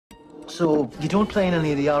So you don't play in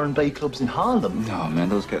any of the R&B clubs in Harlem? No, man,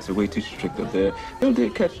 those cats are way too strict up there.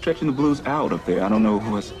 They're stretching the blues out up there. I don't know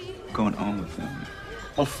what's going on with them.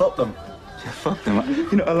 Well, fuck them. Yeah, fuck them.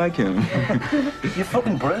 I like him. You're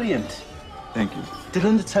fucking brilliant. Thank you. Did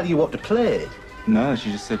Linda tell you what to play? No,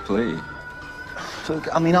 she just said play.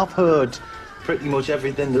 Look, I mean, I've heard pretty much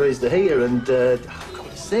everything there is to hear, and I've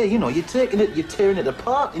got to say, you know, you're tearing it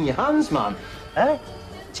apart in your hands, man. Eh?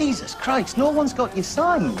 Jesus Christ, no one's got your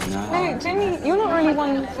sign. No, Jimmy, you're not really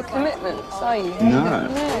one for commitments, are you? No.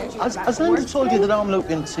 Has Linda told you that I'm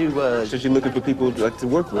looking to, So you're looking for people like to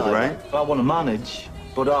work with, right? I want to manage,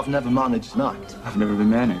 but I've never managed an act. I've never been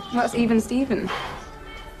managed. That's even Stephen.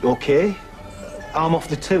 Okay. I'm off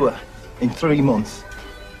the tour in 3 months.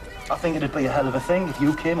 I think it'd be a hell of a thing if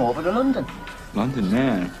you came over to London. London,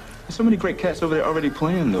 man. There's so many great cats over there already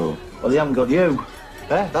playing, though. Well, they haven't got you.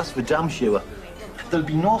 That's for damn sure. There'll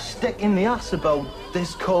be no stick in the ass about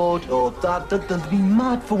this chord or that. They'll be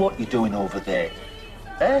mad for what you're doing over there.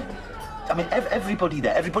 Eh? I mean, everybody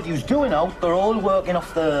there, everybody who's doing out, they're all working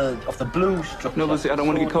off the blues structure. No, but see, I don't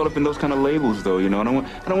want to get caught up in those kind of labels, though. You know, I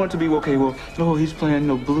don't want it to be okay. Well, oh, he's playing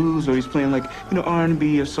blues, or he's playing like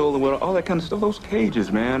R&B or soul or whatever, all that kind of stuff. Those cages,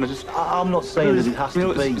 man. I'm not saying that it has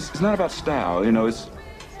to be. It's not about style. You know,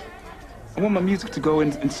 I want my music to go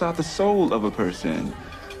inside the soul of a person.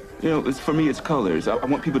 You know, for me, it's colors. I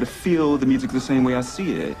want people to feel the music the same way I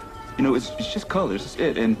see it. You know, it's just colors. It's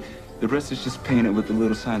it, and the rest is just painted with a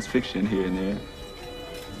little science fiction here and there.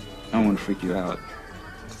 I don't want to freak you out.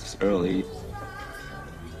 It's early.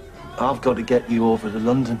 I've got to get you over to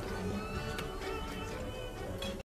London.